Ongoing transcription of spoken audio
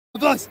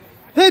us,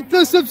 hit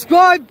the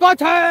subscribe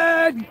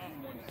button.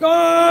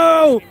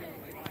 Go!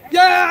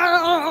 Yeah!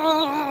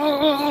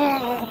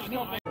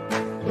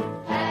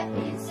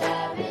 Happy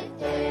Sabbath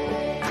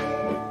day.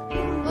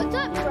 What's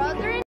up,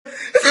 brother?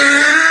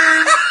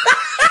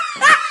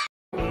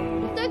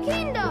 The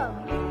kingdom.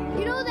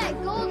 You know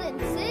that golden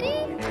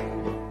city?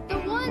 The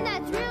one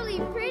that's really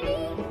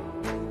pretty?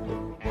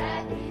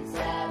 Happy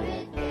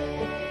Sabbath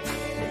day.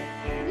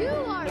 You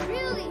are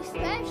really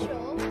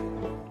special.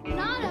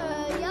 Not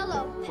a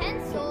yellow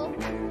pencil.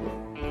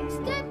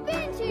 Step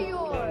into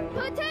your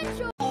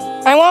potential.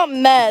 I want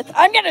meth.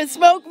 I'm gonna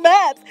smoke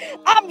meth.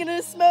 I'm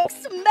gonna smoke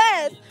some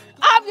meth.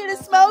 I'm gonna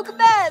smoke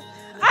meth.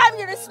 I'm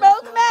gonna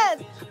smoke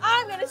meth.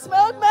 I'm gonna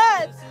smoke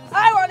meth.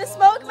 I wanna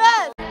smoke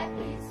meth.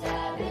 Happy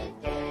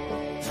Sabbath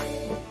day.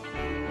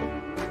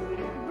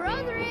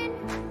 Brethren?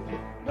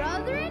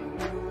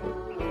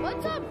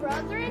 What's up,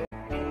 brethren?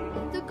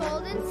 The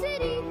golden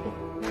city.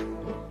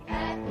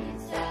 Happy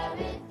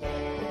Sabbath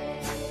day.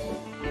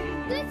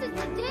 This is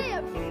the day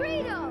of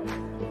freedom.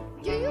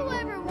 Do you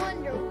ever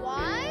wonder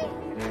why?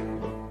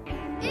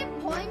 It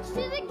points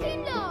to the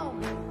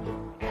kingdom.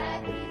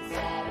 Happy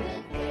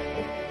Sabbath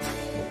day.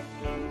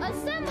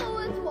 Assemble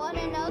with one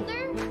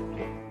another,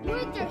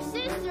 with your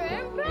sister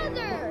and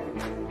brother,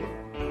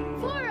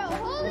 for a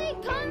holy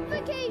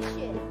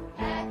convocation.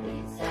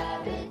 Happy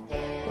Sabbath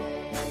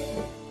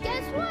day.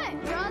 Guess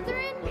what,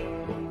 brethren?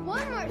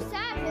 One more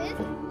Sabbath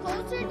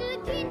closer to the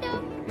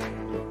kingdom.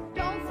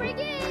 Don't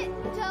forget,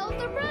 tell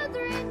the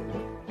brethren.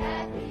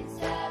 Happy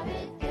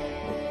Sabbath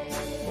day.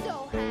 So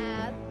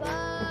have a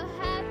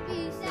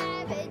happy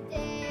Sabbath day.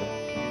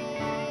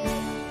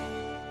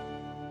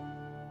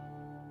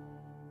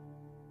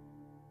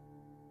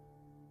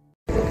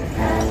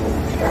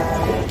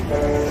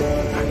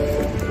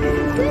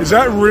 Is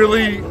that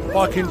really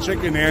fucking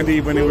Chicken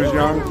Andy when he was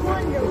young?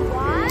 Wonder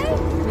why?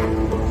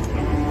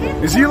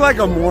 Is he like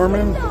a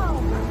Mormon?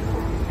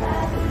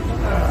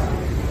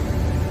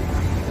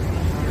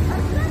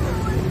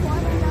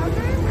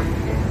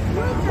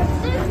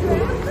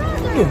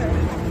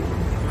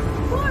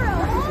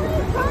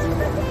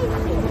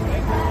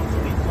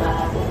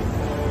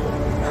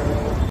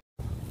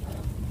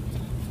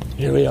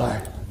 Here we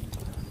are.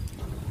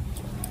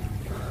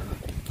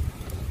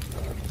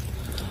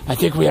 I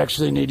think we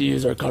actually need to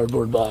use our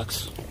cardboard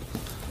box.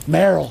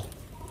 Meryl.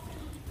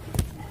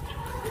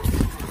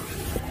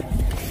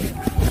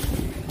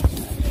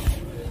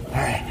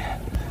 Alright.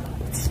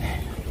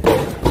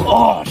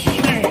 Oh,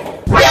 shit.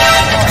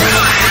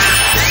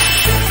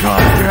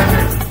 God damn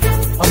it.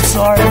 I'm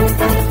sorry.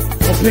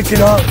 I'll pick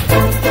it up.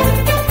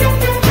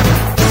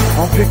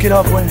 I'll pick it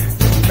up when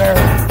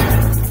Meryl.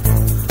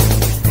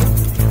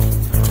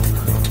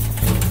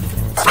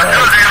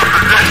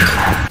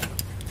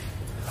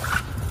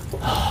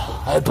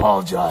 I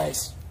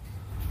apologize.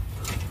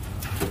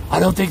 I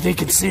don't think they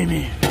can see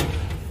me.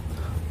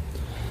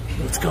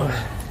 Let's go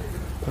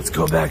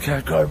back to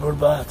our cardboard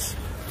box.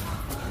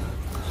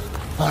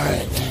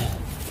 Alright.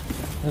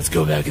 Let's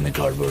go back in the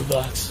cardboard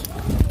box.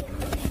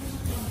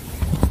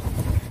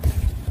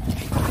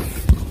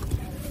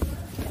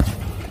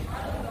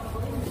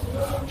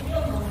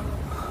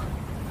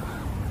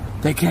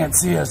 They can't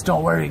see us,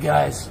 don't worry,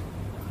 guys.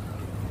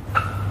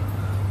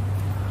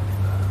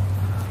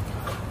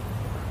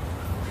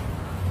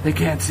 They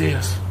can't see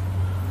us.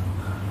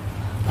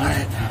 All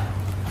right.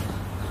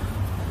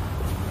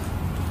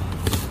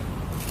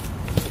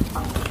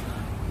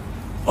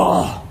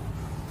 Oh,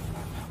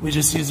 we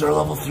just used our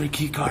level 3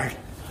 key card.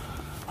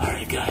 All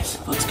right, guys,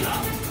 let's go.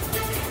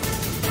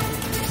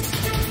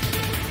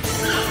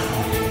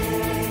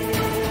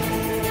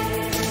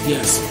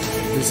 Yes,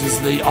 this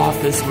is the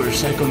office where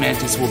Psycho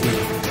Mantis will be.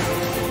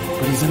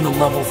 But he's in the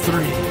level 3.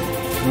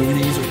 We're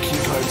gonna use our key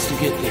cards to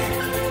get there.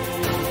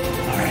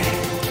 All right.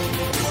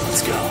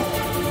 Let's go.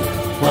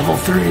 Level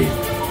 3.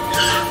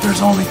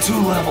 There's only 2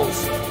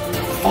 levels.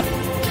 Oh.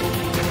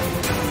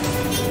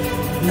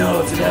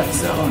 No, it's an F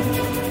zone.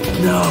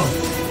 No.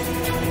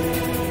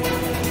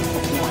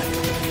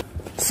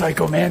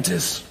 Psycho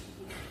Mantis.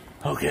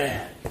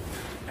 Okay.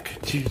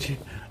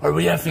 Are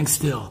we effing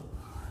still?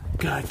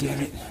 God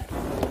damn it.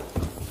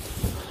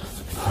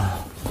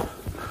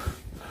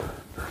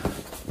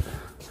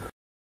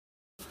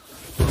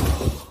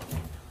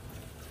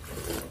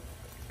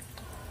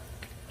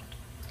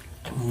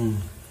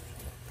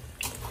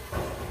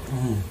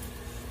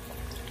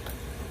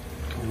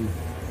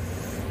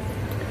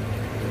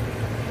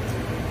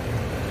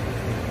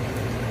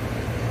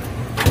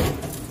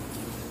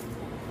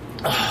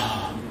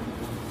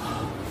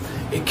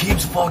 It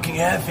keeps fucking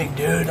effing,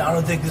 dude. I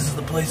don't think this is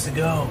the place to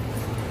go.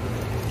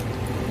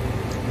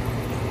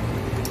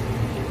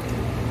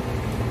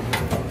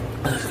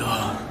 Let's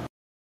go.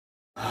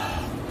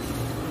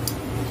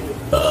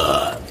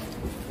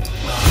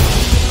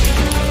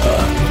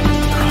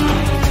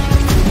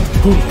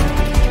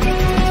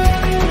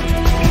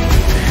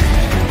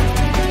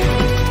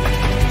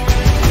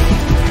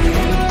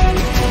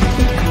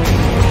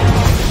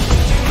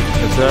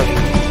 What's up?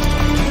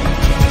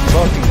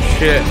 Fucking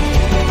shit.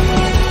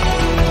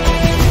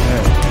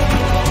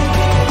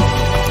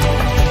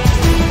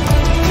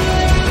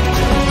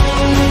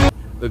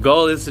 The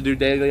goal is to do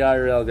daily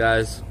IRL,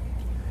 guys.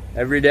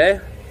 Every day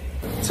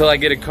until I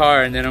get a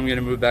car, and then I'm gonna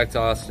move back to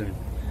Austin.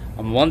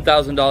 I'm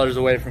 $1,000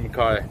 away from a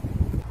car.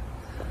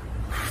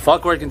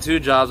 Fuck working 2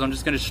 jobs, I'm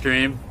just gonna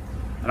stream.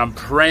 And I'm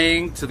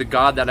praying to the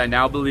God that I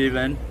now believe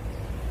in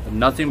that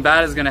nothing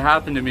bad is gonna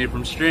happen to me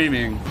from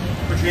streaming.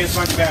 Put your hands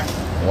behind your back.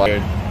 What?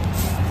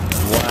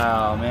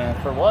 Wow, man.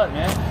 For what,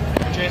 man?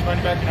 Put your hands behind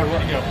your back and I'm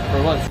ready to go.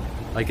 For what?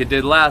 Like it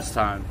did last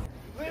time.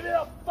 Leave me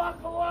the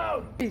fuck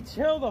alone! Hey,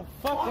 chill the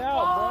fuck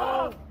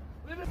out,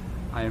 bro.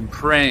 I am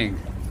praying.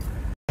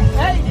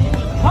 Hey,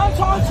 come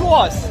talk to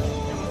us.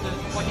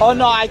 Oh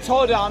no, I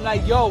told her, I'm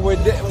like, yo, we're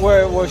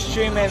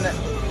streaming.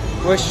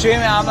 We're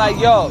streaming. I'm like,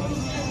 yo.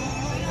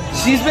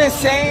 She's been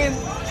saying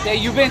that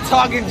you've been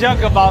talking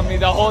junk about me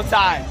the whole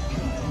time.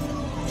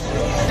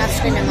 I'm not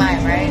streaming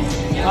live, right?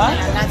 Huh?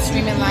 I'm not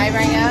streaming live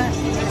right now.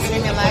 I'm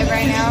streaming live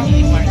right now.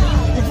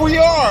 If we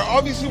are,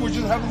 obviously we're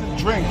just having a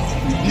drink.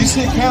 Do you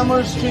see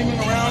cameras streaming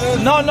around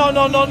us? No.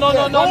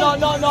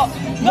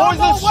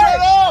 Moises, shut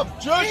up!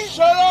 Just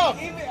shut up!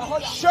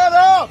 Shut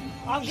up!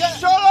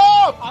 Shut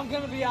up! I'm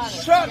gonna be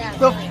honest. Shut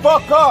the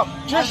fuck up!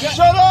 Just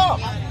shut up!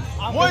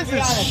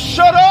 Moises,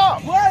 shut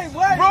up!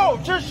 Wait. Bro,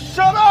 just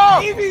shut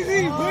up!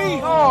 EBZ,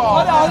 please.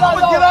 Oh, Hold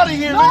on. get out of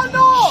here, man.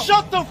 No.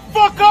 Shut the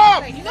fuck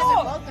up! You guys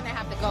are both gonna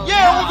have to go.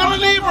 Yeah, we're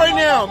gonna leave right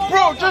now.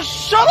 Bro, just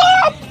shut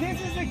up! This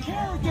is a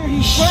character.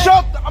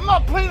 I'm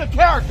not playing a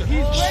character.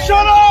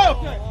 Shut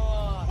up!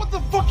 What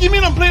the fuck you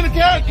mean I'm playing a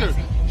character?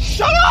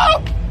 Shut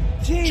up!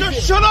 Jesus.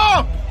 Just shut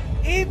up!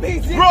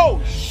 EBZ.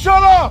 Bro,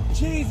 shut up!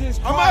 Jesus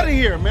Christ. I'm out of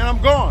here, man.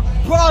 I'm gone.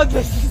 Bro,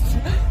 this is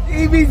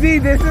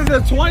EBZ. This is a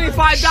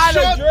 $25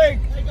 Shut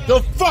drink.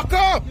 the fuck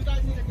up!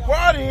 We're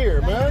out of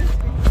here, man.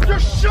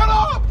 Just shut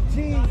up!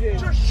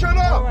 Jesus. Just shut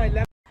up! All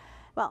right,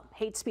 Well,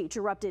 hate speech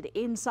erupted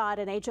inside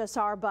an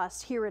HSR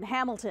bus here in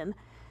Hamilton.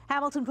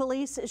 Hamilton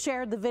police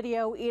shared the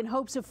video in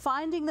hopes of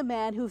finding the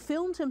man who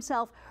filmed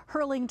himself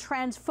hurling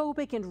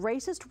transphobic and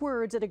racist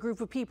words at a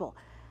group of people.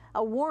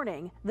 A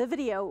warning, the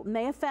video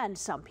may offend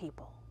some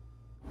people.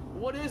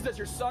 What is this,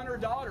 your son or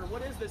daughter?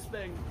 What is this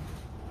thing?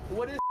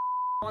 What is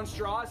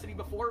monstrosity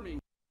before me?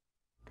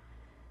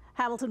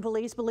 Hamilton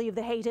police believe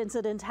the hate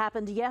incident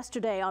happened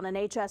yesterday on an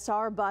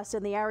HSR bus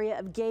in the area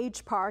of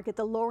Gage Park at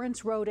the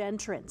Lawrence Road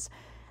entrance.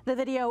 The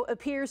video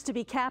appears to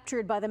be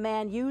captured by the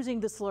man using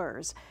the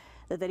slurs.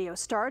 The video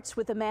starts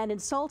with the man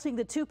insulting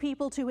the 2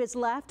 people to his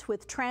left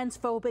with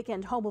transphobic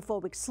and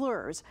homophobic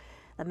slurs.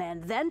 The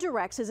man then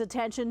directs his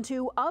attention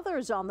to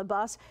others on the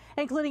bus,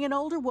 including an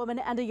older woman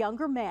and a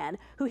younger man,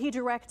 who he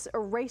directs a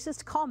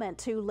racist comment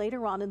to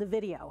later on in the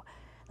video.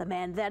 The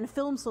man then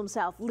films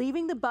himself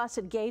leaving the bus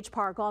at Gage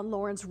Park on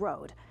Lawrence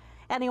Road.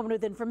 Anyone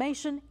with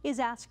information is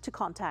asked to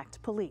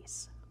contact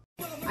police.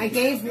 I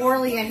gave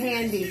Worley a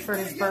handy for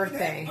his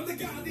birthday.